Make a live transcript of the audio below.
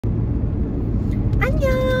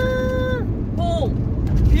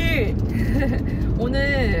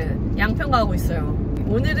오늘 양평 가고 있어요.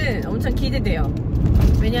 오늘은 엄청 기대돼요.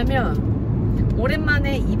 왜냐면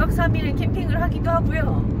오랜만에 2박 3일 캠핑을 하기도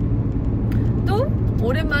하고요. 또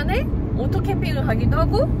오랜만에 오토캠핑을 가기도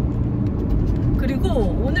하고, 그리고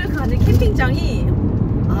오늘 가는 캠핑장이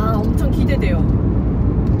엄청 기대돼요.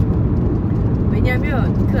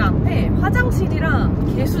 왜냐면 그 앞에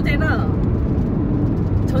화장실이랑 개수대랑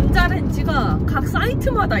전자레인지가 각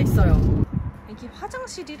사이트마다 있어요. 여기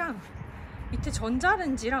화장실이랑 밑에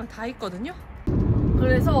전자레인지랑 다 있거든요.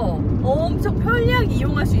 그래서 엄청 편리하게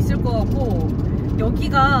이용할 수 있을 것 같고,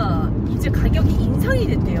 여기가 이제 가격이 인상이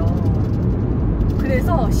된대요.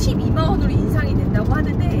 그래서 12만원으로 인상이 된다고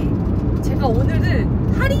하는데, 제가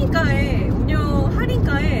오늘은 할인가에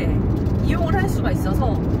이용을 할 수가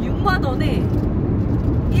있어서 6만원에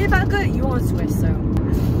 1박을 이용할 수가 있어요.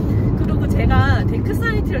 그리고 제가 데크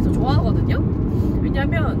사이트를 더 좋아하거든요.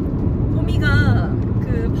 왜냐면 보미가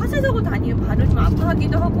그 파쇄적으로 다니면 발을 좀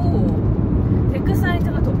아파하기도 하고, 데크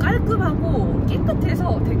사이트가 더 깔끔하고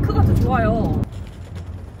깨끗해서 데크가 더 좋아요.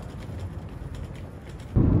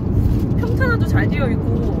 평탄화도 잘 되어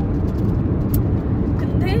있고,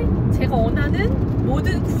 근데 제가 원하는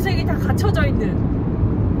모든 구색이 다 갖춰져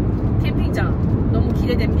있는 캠핑장 너무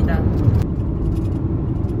기대됩니다.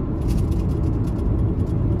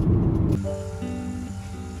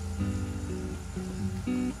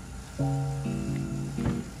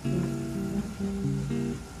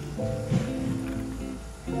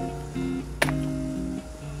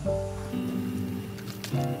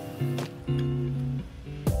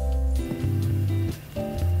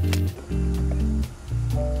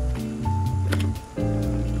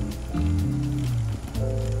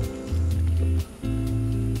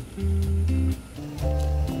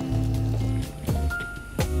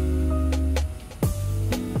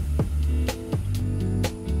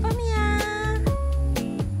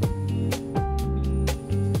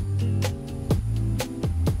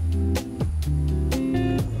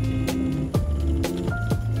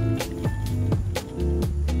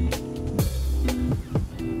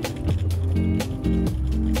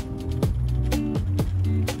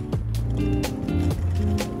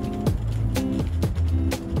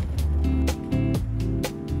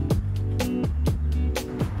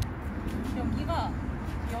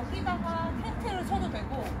 여기다가 텐트를 쳐도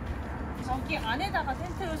되고, 저기 안에다가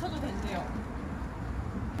텐트를 쳐도 된대요.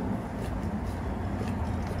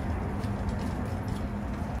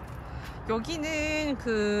 여기는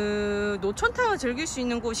그 노천탕을 즐길 수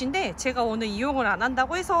있는 곳인데, 제가 오늘 이용을 안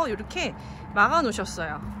한다고 해서 이렇게 막아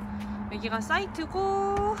놓으셨어요. 여기가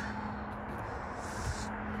사이트고,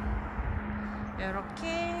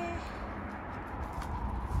 이렇게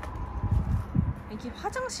여기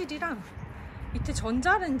화장실이랑 밑에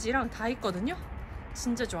전자레인지랑 다 있거든요.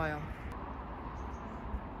 진짜 좋아요.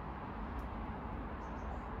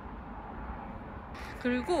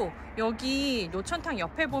 그리고 여기 노천탕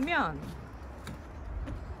옆에 보면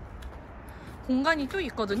공간이 또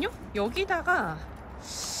있거든요. 여기다가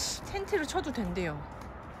텐트를 쳐도 된대요.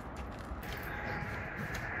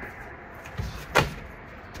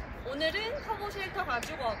 오늘은 터보 쉘터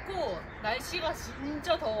가지고 왔고, 날씨가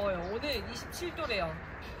진짜 더워요. 오늘 27도래요.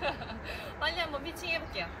 빨리 한번 피칭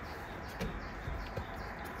해볼게요.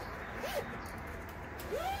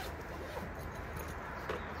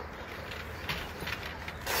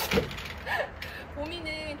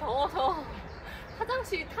 보미는 더워서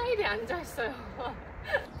화장실 타일에 앉아있어요.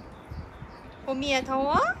 보미야,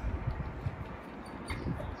 더워?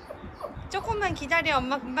 조금만 기다려.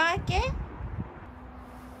 엄마 금방 할게.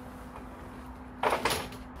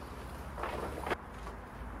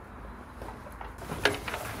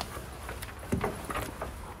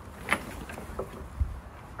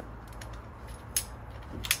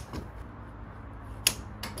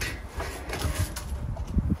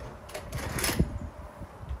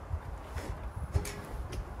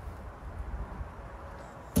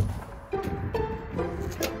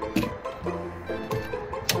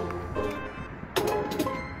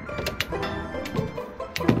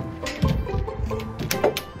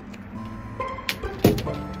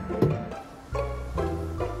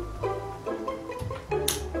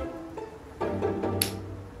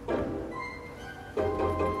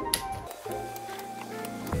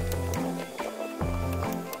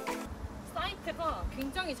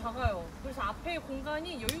 굉장히 작아요. 그래서 앞에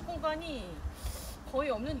공간이, 여유 공간이 거의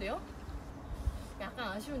없는데요?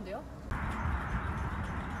 약간 아쉬운데요?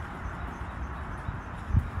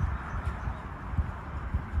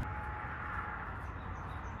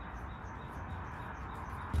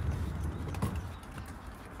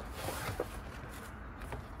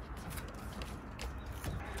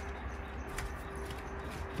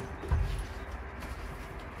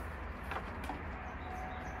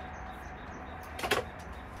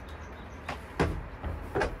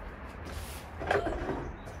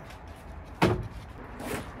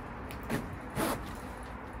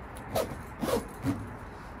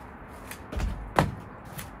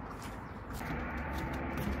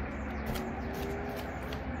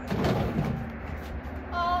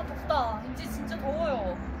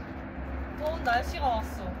 더운 날씨가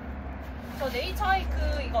왔어. 저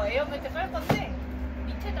네이처하이크 이거 에어매트 깔 건데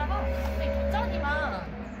밑에다가 그냥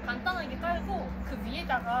돗자리만 간단하게 깔고 그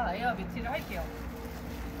위에다가 에어매트를 할게요.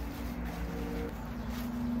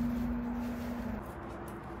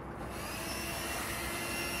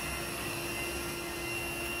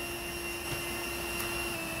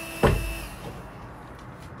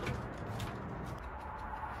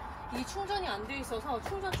 이게 충전이 안 돼 있어서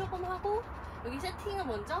충전 조금 하고 여기 세팅을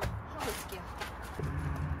먼저 하고 있을게요.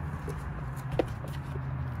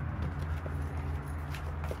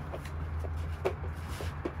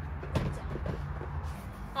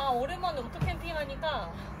 아, 오랜만에 오토캠핑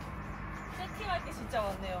하니까 세팅할 게 진짜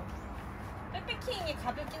많네요. 백패킹이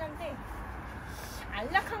가볍긴 한데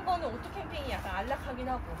안락한 거는 오토캠핑이 약간 안락하긴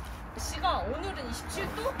하고, 날씨가 오늘은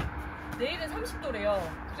 27도? 내일은 30도래요.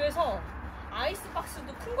 그래서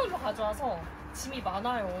아이스박스도 큰 걸로 가져와서 짐이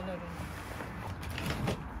많아요, 오늘은.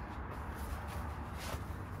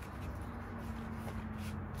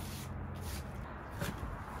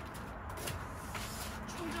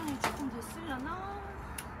 충전이 조금 됐으려나?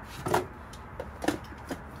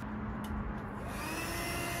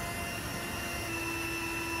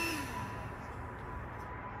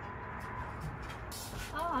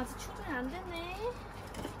 아, 아직 충전이 안 됐네.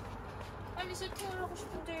 빨리 세팅을 하고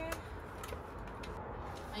싶은데.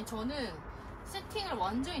 아니, 저는 세팅을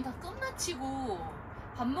완전히 다 끝마치고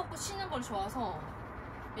밥 먹고 쉬는 걸 좋아서,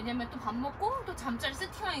 왜냐면 또 밥 먹고 또 잠자리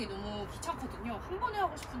세팅하는 게 너무 귀찮거든요. 한 번에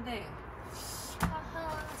하고 싶은데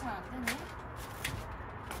하하, 잘 안 되네.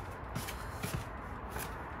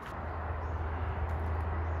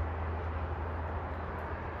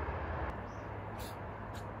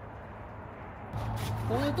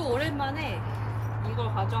 오늘 또 오랜만에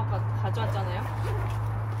이걸 가져왔잖아요.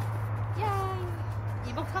 야,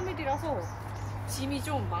 2박 3일이라서 짐이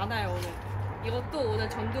좀 많아요, 오늘. 이것도 오늘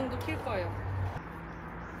전등도 킬 거예요.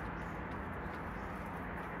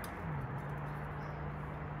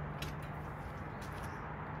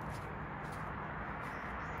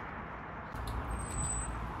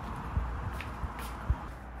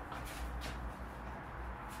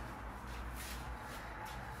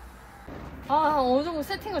 아, 어느 정도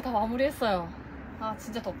세팅을 다 마무리했어요. 아,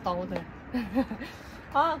 진짜 덥다, 오늘.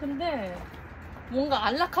 아, 근데 뭔가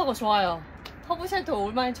안락하고 좋아요. 터브 쉘터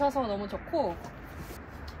오랜만에 쳐서 너무 좋고,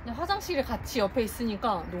 화장실이 같이 옆에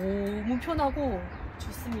있으니까 너무 편하고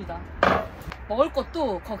좋습니다. 먹을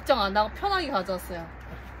것도 걱정 안 하고 편하게 가져왔어요.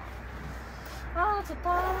 아,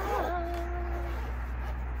 좋다.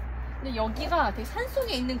 근데 여기가 되게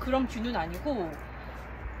산속에 있는 그런 뷰는 아니고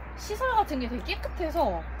시설 같은 게 되게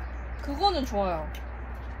깨끗해서 그거는 좋아요.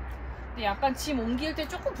 근데 약간 짐 옮길 때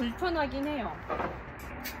조금 불편하긴 해요.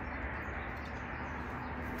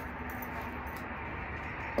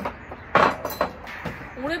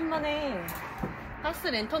 오랜만에 가스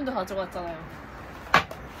랜턴도 가져갔잖아요.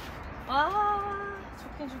 아,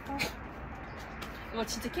 좋긴 좋다. 이거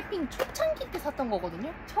진짜 캠핑 초창기 때 샀던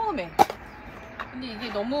거거든요, 처음에. 근데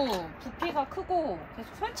이게 너무 부피가 크고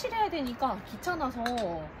계속 설치를 해야 되니까 귀찮아서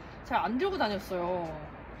잘 안 들고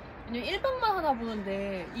다녔어요. 왜냐면 1박만 하나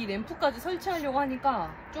보는데 이 램프까지 설치하려고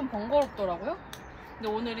하니까 좀 번거롭더라고요. 근데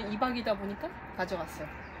오늘은 2박이다 보니까 가져갔어요.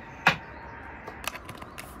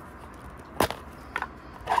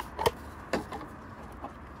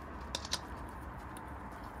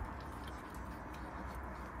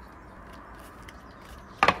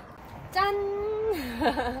 짠!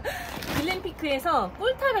 글램피크에서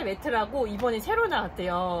꿀타래 매트라고 이번에 새로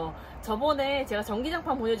나왔대요. 저번에 제가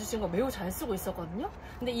전기장판 보내주신 거 매우 잘 쓰고 있었거든요.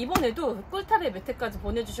 근데 이번에도 꿀타래 매트까지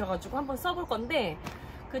보내주셔가지고 한번 써볼 건데,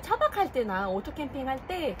 그 차박할 때나 오토캠핑 할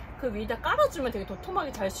때 그 위에다 깔아주면 되게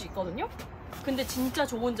도톰하게 잘 수 있거든요. 근데 진짜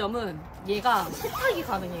좋은 점은 얘가 세탁이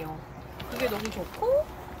가능해요. 그게 너무 좋고,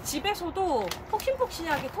 집에서도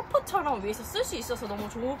폭신폭신하게 토퍼처럼 위에서 쓸 수 있어서 너무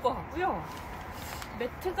좋을 것 같고요.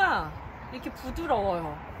 매트가 이렇게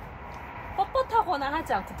부드러워요. 뻣뻣하거나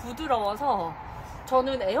하지 않고 부드러워서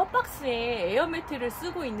저는 에어박스에 에어매트를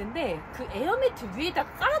쓰고 있는데 그 에어매트 위에다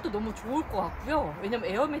깔아도 너무 좋을 것 같고요. 왜냐면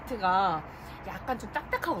에어매트가 약간 좀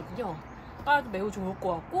딱딱하거든요. 깔아도 매우 좋을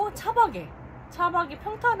것 같고, 차박이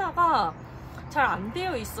평탄화가 잘 안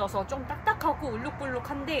되어 있어서 좀 딱딱하고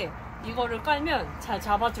울룩불룩한데 이거를 깔면 잘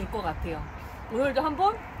잡아줄 것 같아요. 오늘도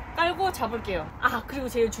한번 깔고 잡을게요. 아, 그리고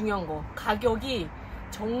제일 중요한 거, 가격이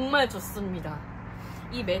정말 좋습니다.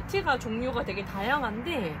 이 매트가 종류가 되게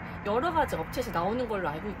다양한데 여러 가지 업체에서 나오는 걸로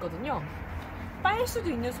알고 있거든요. 빨 수도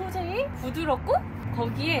있는 소재에 부드럽고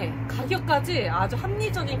거기에 가격까지 아주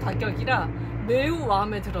합리적인 가격이라 매우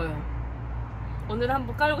마음에 들어요. 오늘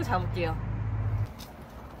한번 깔고 잡을게요.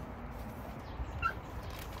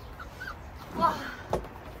 와,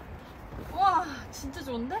 진짜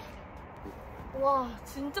좋은데? 와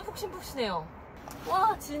진짜 푹신푹신해요.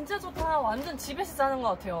 와 진짜 좋다. 완전 집에서 자는 것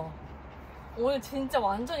같아요. 오늘 진짜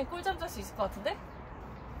완전히 꿀잠 잘 수 있을 것 같은데?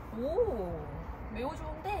 오 매우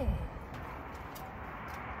좋은데?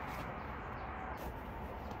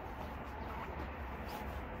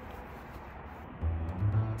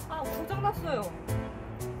 아 고장났어요.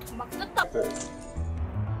 막 뜯다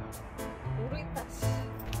모르겠다.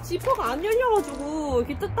 지퍼가 안 열려가지고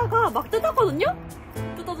이렇게 뜯다가 막 뜯었거든요?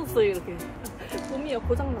 뜯어졌어요 이렇게. 봄이요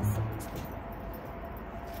고장났어.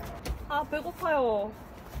 아 배고파요.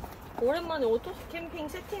 오랜만에 오토캠핑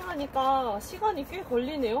세팅하니까 시간이 꽤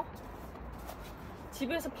걸리네요.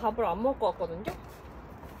 집에서 밥을 안 먹을 것 같거든요.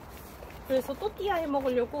 그래서 또띠아 해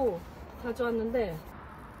먹으려고 가져왔는데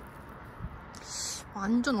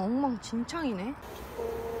완전 엉망진창이네.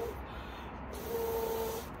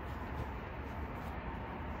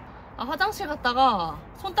 아 화장실 갔다가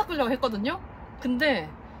손 닦으려고 했거든요. 근데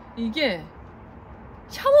이게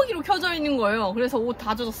샤워기로 켜져 있는 거예요. 그래서 옷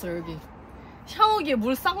다 젖었어요. 여기 샤워기에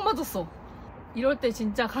물 싹 맞았어. 이럴 때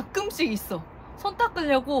진짜 가끔씩 있어. 손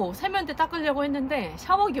닦으려고 세면대 닦으려고 했는데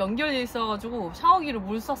샤워기 연결돼 있어가지고 샤워기로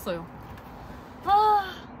물 썼어요.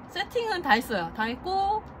 아 세팅은 다 했어요. 다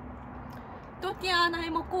했고 또띠아 하나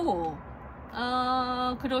해먹고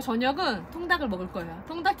그리고 저녁은 통닭을 먹을 거예요.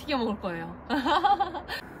 통닭 튀겨 먹을 거예요.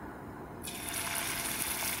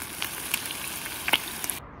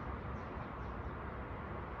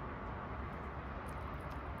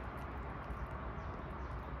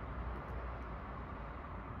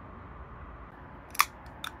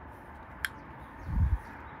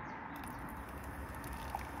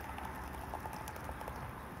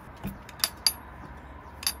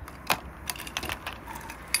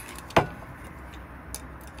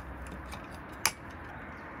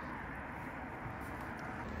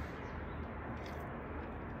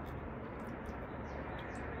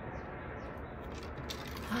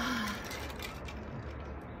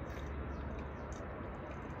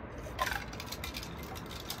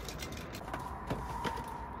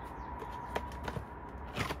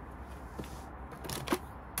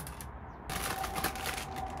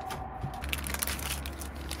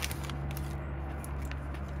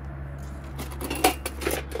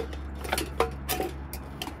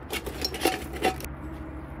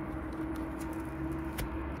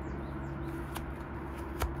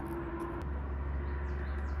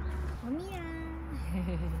 어미야.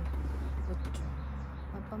 어쭈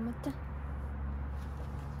아빠 맞자.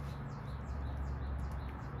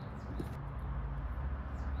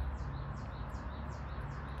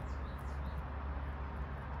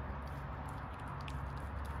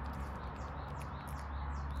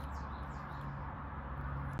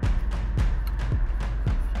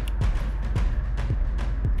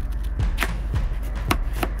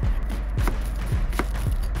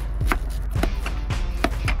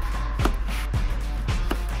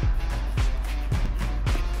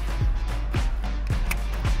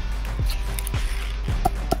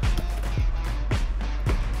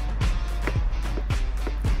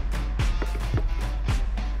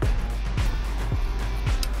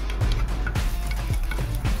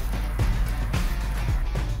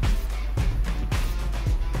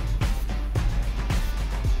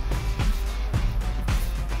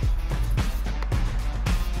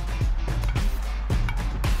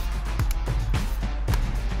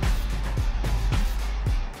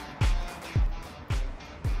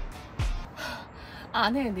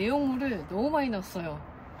 안에 내용물을 너무 많이 넣었어요.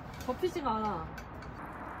 접히지가 않아.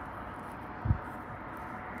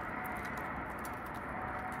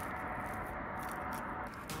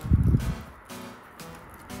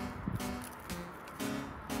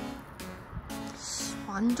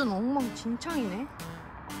 완전 엉망진창이네.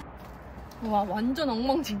 와 완전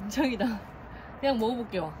엉망진창이다. 그냥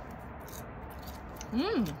먹어볼게요.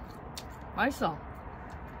 맛있어.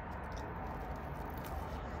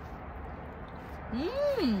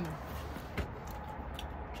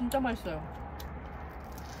 진짜 맛있어요.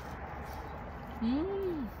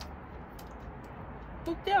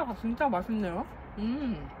 또띠아가 진짜 맛있네요.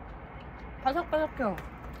 바삭바삭해요.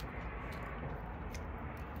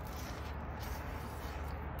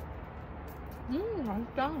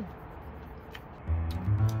 맛있다.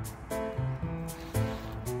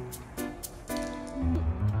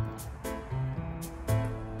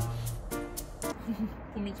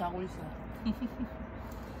 봄이 자고 있어요.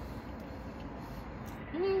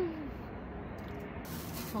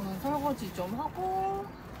 저는 설거지 좀 하고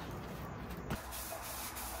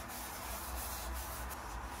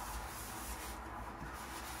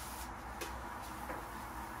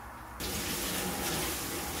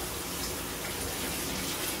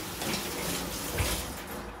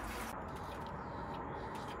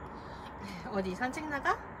어디 산책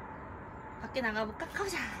나가? 밖에 나가볼까?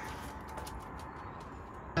 가보자.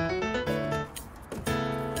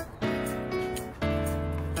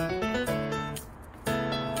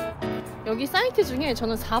 여기 사이트 중에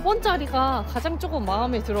저는 4번짜리가 가장 조금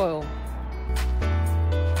마음에 들어요.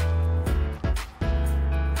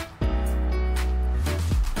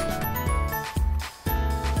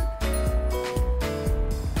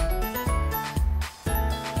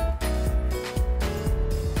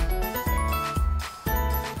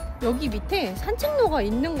 여기 밑에 산책로가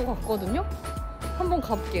있는 것 같거든요? 한번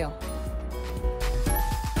가볼게요.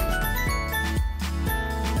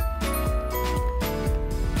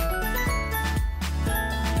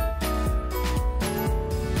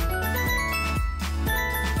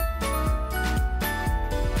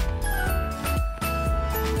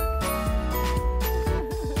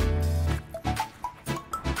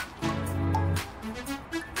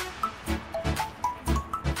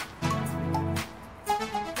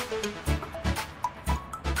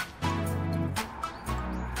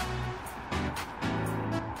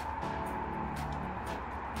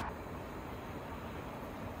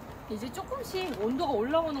 이제 조금씩 온도가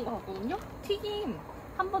올라오는 것 같거든요? 튀김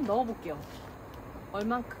한번 넣어볼게요.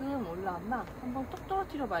 얼만큼 올라왔나? 한번 톡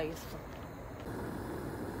떨어뜨려 봐야겠어.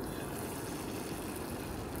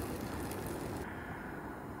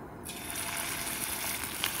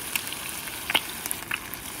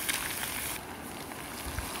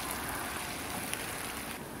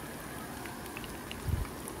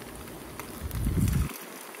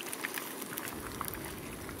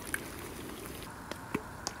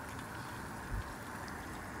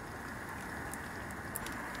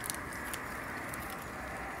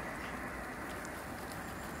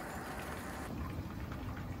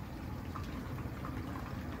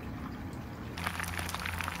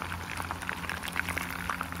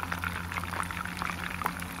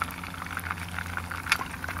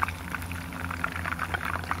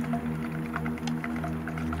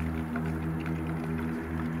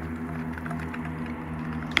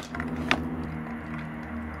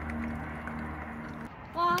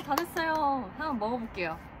 와, 다 됐어요. 한번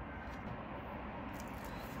먹어볼게요.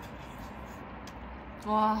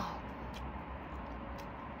 와,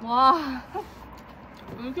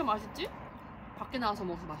 왜 이렇게 맛있지? 밖에 나가서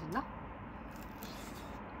먹어서 맛있나?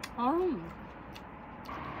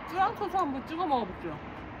 쯔양 소스 한번 찍어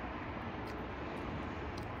먹어볼게요.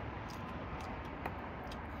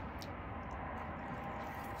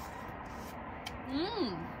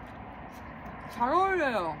 잘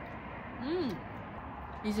어울려요.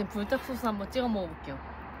 이제 불닭 소스 한번 찍어 먹어볼게요.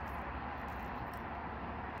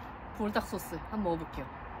 불닭 소스 한번 먹어볼게요.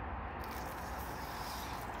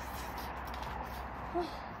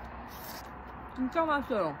 진짜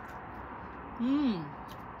맛있어요.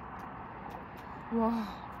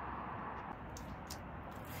 와.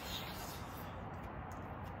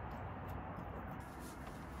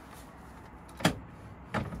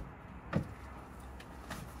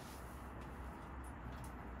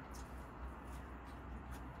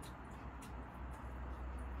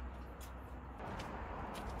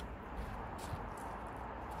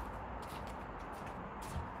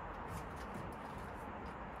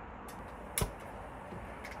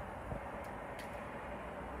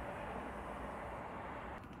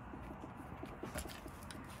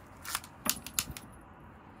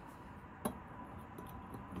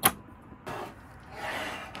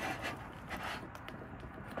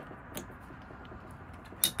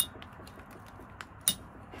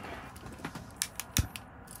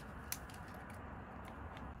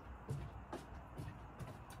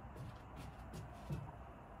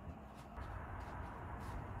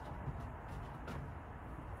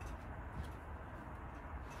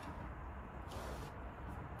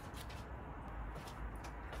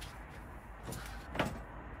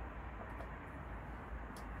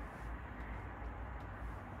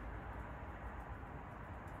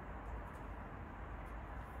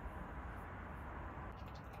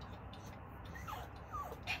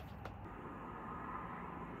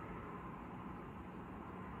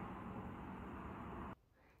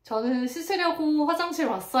 저는 씻으려고 화장실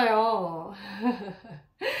왔어요.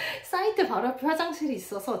 사이트 바로 앞에 화장실이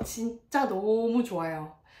있어서 진짜 너무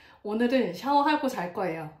좋아요. 오늘은 샤워하고 잘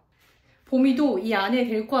거예요. 봄이도 이 안에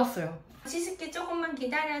데리고 왔어요. 씻을게 조금만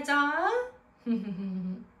기다려줘.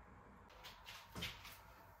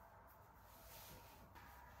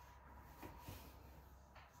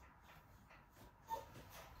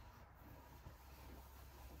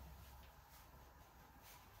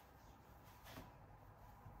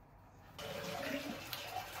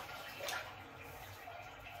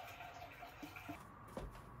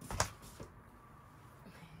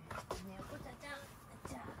 꽂아야지.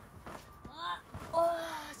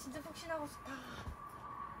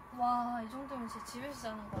 와, 이 정도면 제 집에서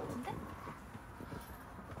자는 것 같은데?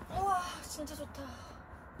 우와, 진짜 좋다.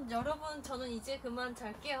 여러분, 저는 이제 그만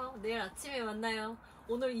잘게요. 내일 아침에 만나요.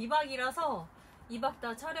 오늘 2박이라서 2박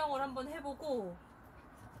다 촬영을 한번 해보고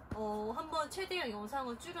한번 최대한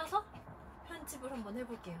영상을 줄여서 편집을 한번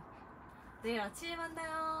해볼게요. 내일 아침에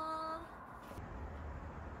만나요.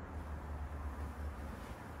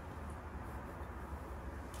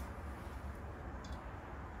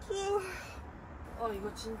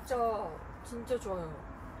 이거 진짜 좋아요.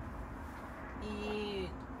 이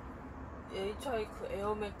H하이크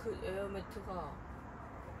에어매트가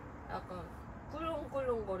약간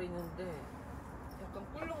꿀렁꿀렁거리는데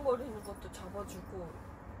약간 꿀렁거리는 것도 잡아주고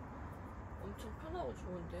엄청 편하고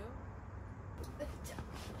좋은데요? 자.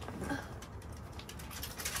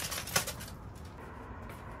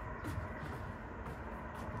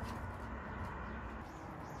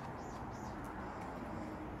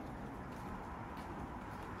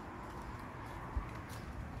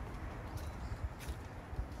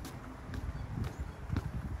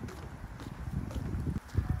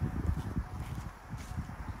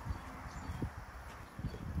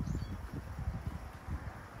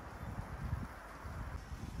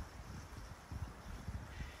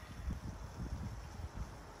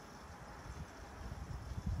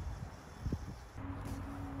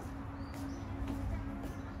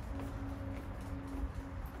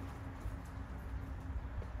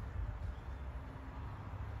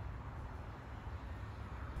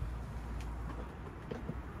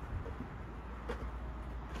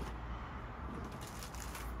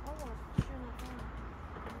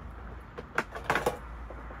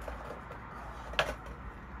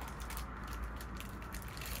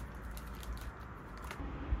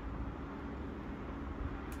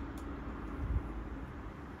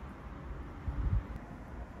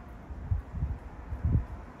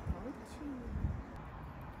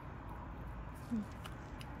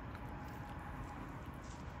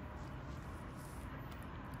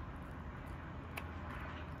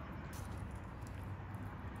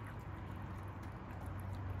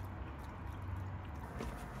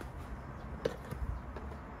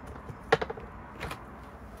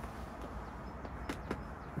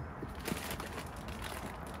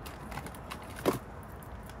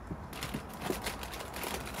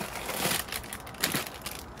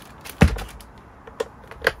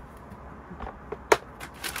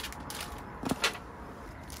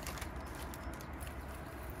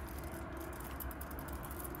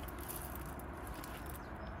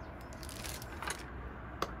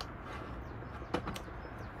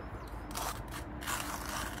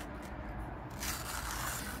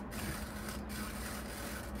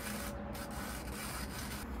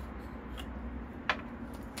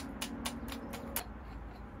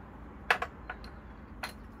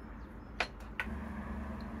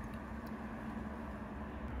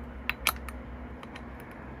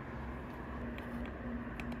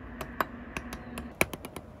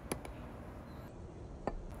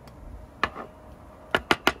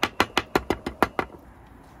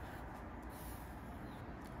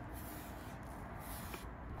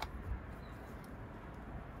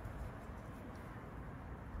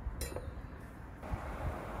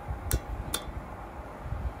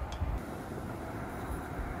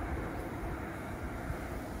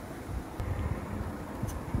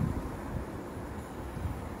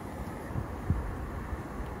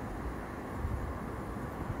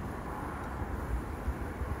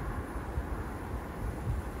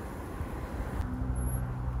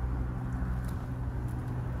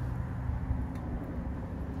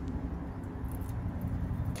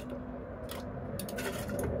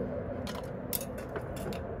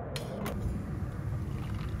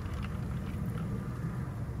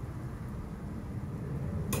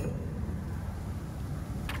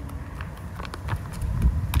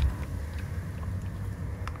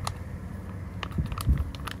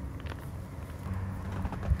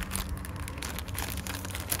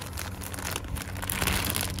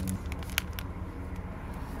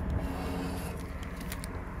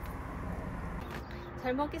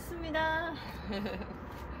 잘 먹겠습니다.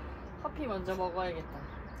 커피 먼저 먹어야겠다.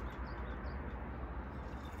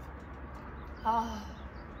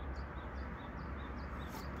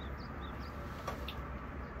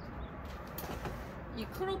 이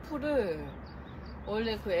크로플을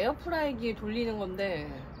원래 그 에어프라이기에 돌리는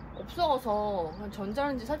건데 없어서 그냥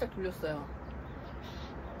전자레인지 살짝 돌렸어요.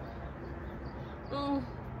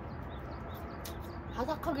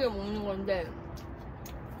 바삭하게 먹는 건데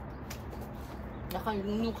약간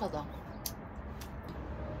눅눅하다.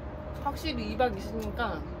 확실히 2박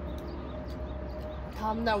있으니까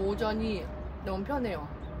다음날 오전이 너무 편해요.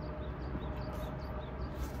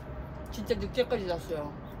 진짜 늦게까지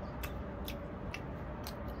잤어요.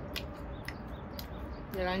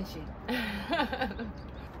 11시.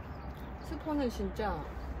 스퍼는 진짜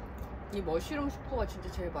이 머쉬룸 스퍼가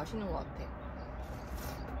진짜 제일 맛있는 것 같아.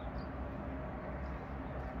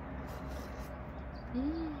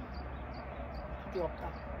 부드럽다.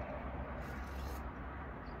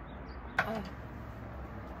 아.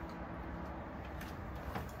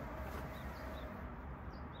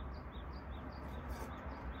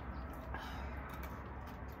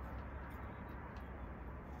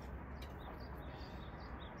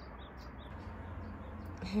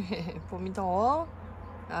 봄이 더워?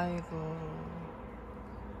 아이고.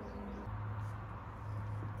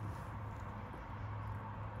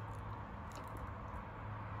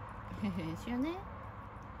 시원해?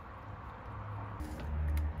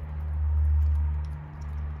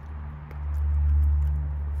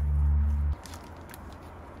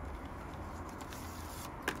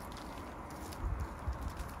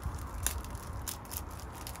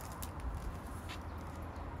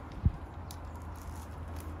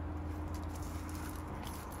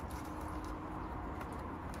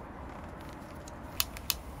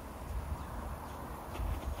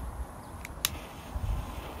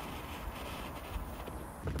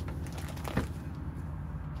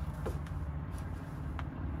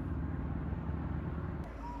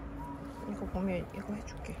 이거 몸에 이거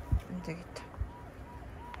해줄게. 안 되겠다.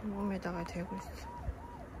 몸에다가 대고 있어.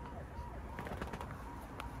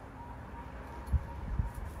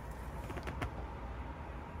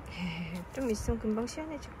 좀 있으면 금방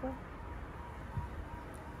시원해질 거야.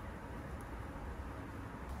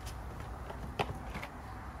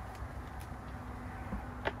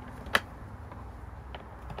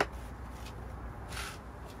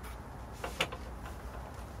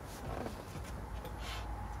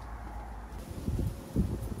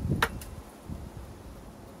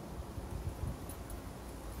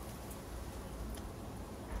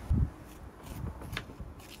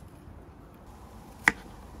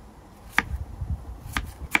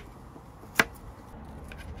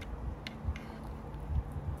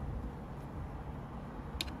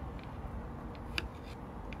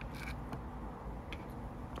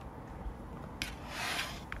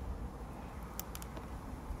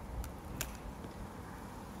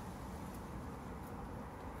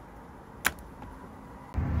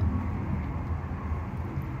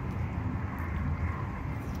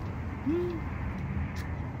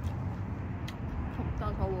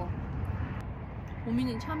 덥다 더워.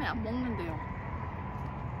 봄이는 참외 안 먹는데요.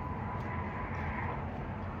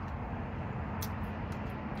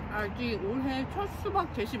 아직 올해 첫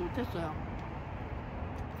수박 제시 못했어요.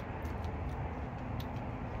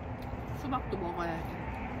 수박도 먹어야 돼.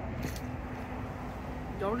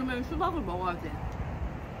 여름엔 수박을 먹어야 돼.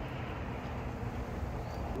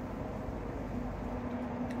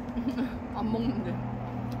 안 먹는데.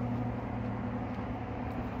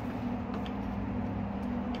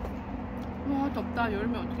 와 덥다.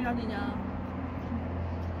 여름에 어떻게 해야 되냐.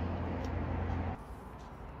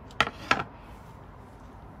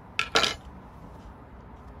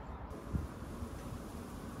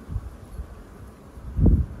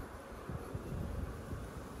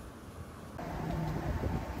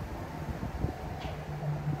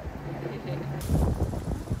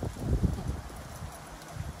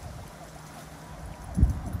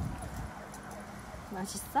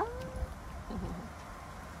 맛있어?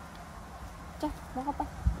 자, 먹어봐.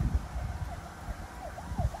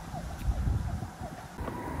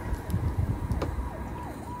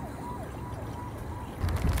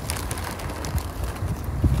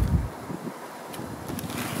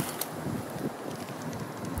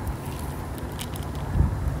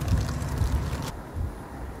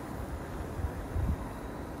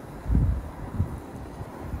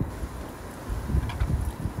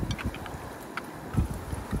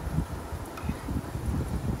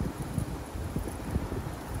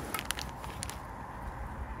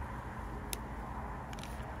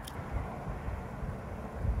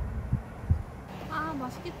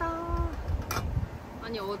 맛있겠다.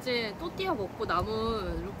 아니 어제 또띠아 먹고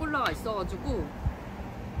남은 루꼴라가 있어가지고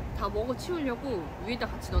다 먹어 치우려고 위에다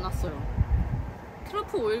같이 넣어놨어요.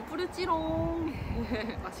 트러프 오일 뿌렸지롱.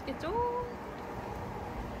 맛있겠죠?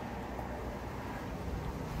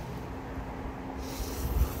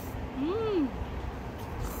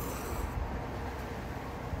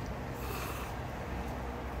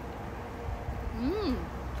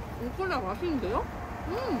 루꼴라 맛있는데요?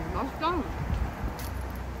 맛있다.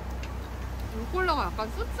 루꼴라가 약간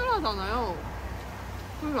씁쓸하잖아요.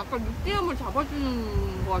 그래서 약간 느끼함을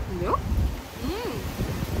잡아주는 것 같은데요?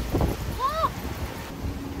 아!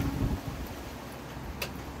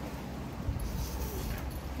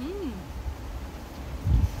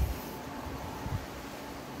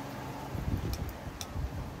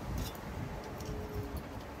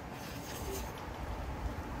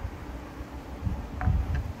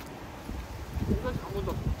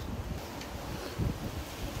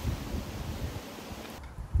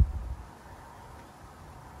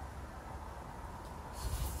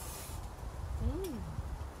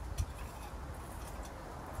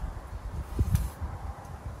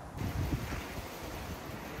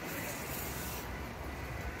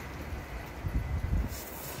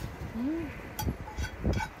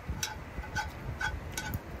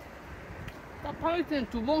 짜파게티는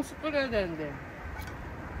 2봉씩 끓여야 되는데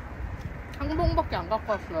 1봉밖에 안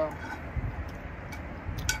갖고 왔어요.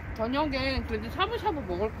 저녁에 그래도 샤브샤브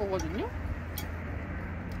먹을 거거든요.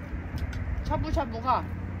 샤브샤브가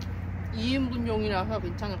 2인분용이라서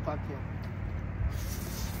괜찮을 것 같아요.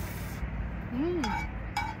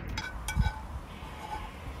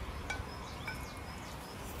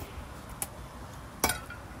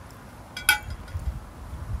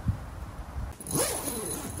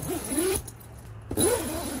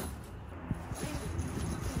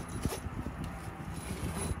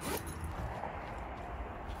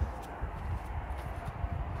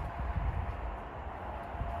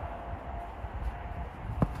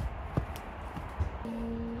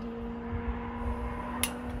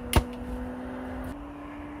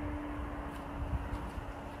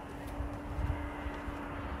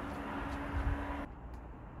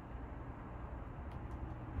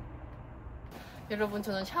 여러분,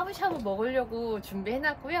 저는 샤브샤브 먹으려고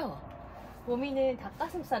준비해놨고요. 봄이는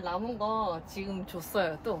닭가슴살 남은 거 지금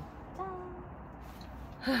줬어요. 또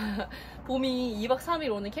짠! 봄이 2박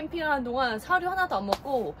 3일 오늘 캠핑하는 동안 사료 하나도 안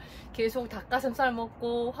먹고 계속 닭가슴살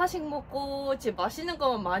먹고 화식 먹고 진짜 맛있는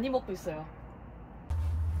거만 많이 먹고 있어요.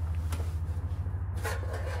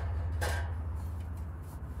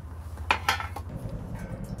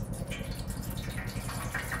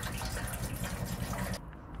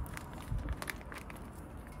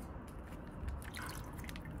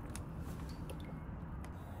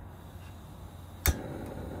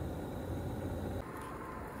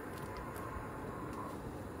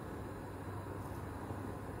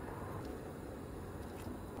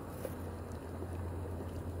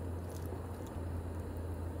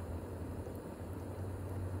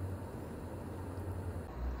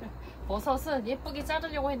 버섯은 예쁘게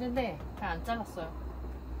자르려고 했는데 잘 안 잘랐어요.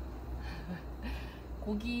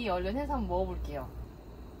 고기 얼른 해서 한번 먹어볼게요.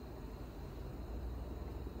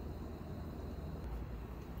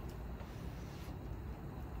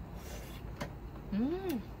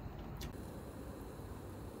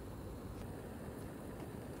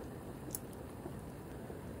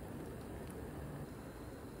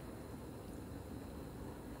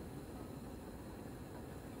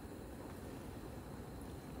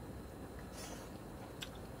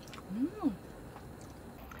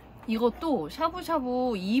 이것도 샤브샤브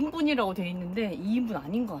 2인분이라고 되어 있는데 2인분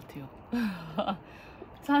아닌 것 같아요.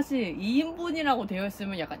 사실 2인분이라고 되어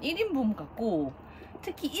있으면 약간 1인분 같고,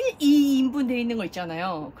 특히 2인분 되어 있는 거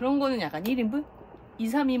있잖아요. 그런 거는 약간 1인분? 2,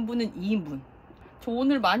 3인분은 2인분. 저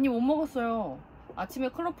오늘 많이 못 먹었어요. 아침에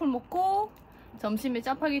크로플 먹고 점심에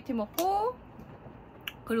짜파게티 먹고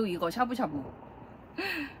그리고 이거 샤브샤브.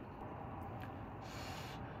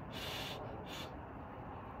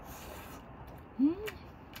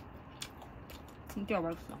 진짜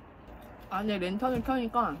맛있어. 안에 랜턴을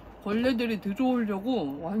켜니까 벌레들이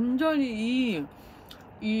들어오려고 완전히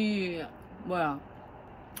이 뭐야,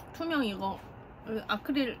 투명 이거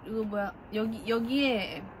아크릴 이거 뭐야,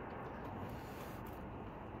 여기에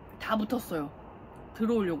다 붙었어요.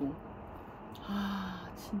 들어오려고. 아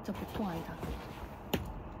진짜 보통 아니다.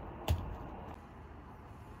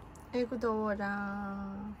 아이고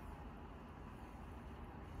더워라.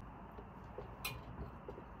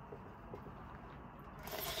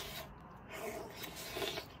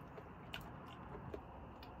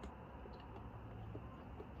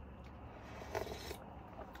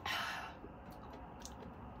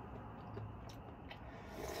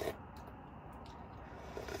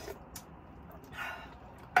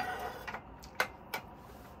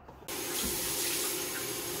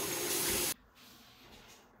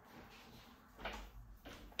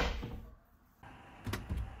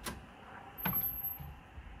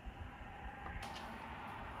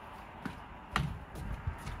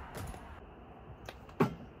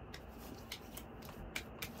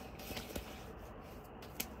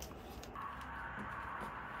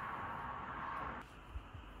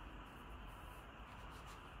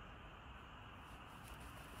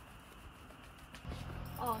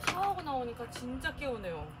 아, 샤워하고 나오니까 진짜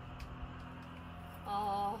개운해요.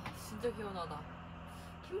 아 진짜 개운하다.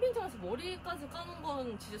 캠핑장에서 머리까지 까는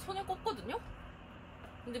건 진짜 손에 꼽거든요?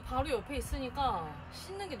 근데 바로 옆에 있으니까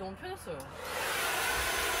씻는 게 너무 편했어요.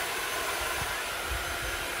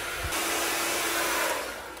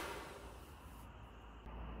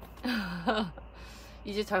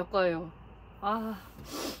 이제 잘 거예요. 아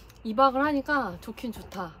 2박을 하니까 좋긴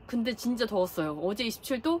좋다. 근데 진짜 더웠어요. 어제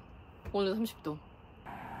 27도, 오늘 30도.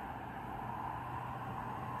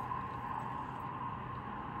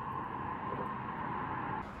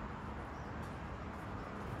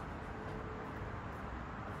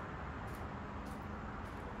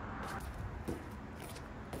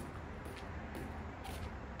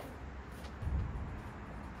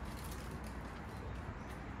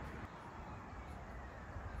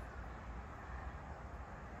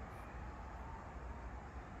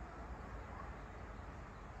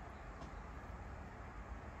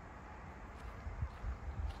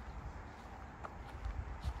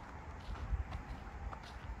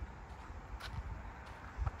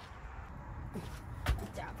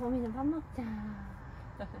 범이는 밥 먹자.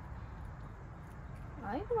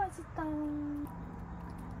 아이고 맛있다.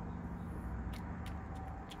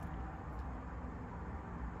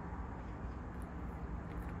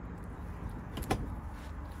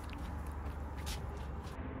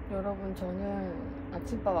 여러분, 저는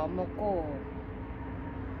아침밥 안 먹고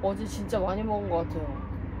어제 진짜 많이 먹은 것 같아요.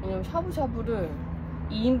 왜냐면 샤브샤브를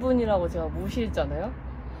 2인분이라고 제가 무시했잖아요.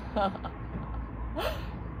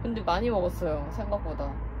 근데 많이 먹었어요,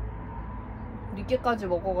 생각보다. 늦게까지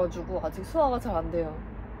먹어가지고 아직 소화가 잘 안 돼요.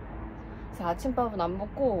 그래서 아침밥은 안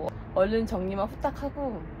먹고 얼른 정리만 후딱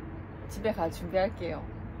하고 집에 갈 준비할게요.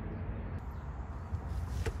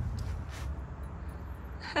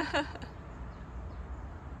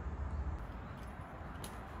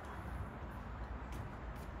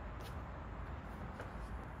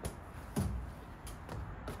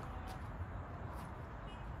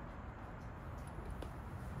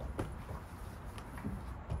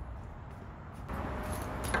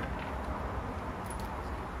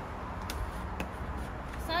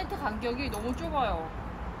 사이트 간격이 너무 좁아요.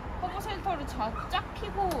 커브센터를 쫙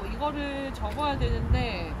피고 이거를 접어야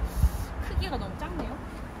되는데 크기가 너무 작네요.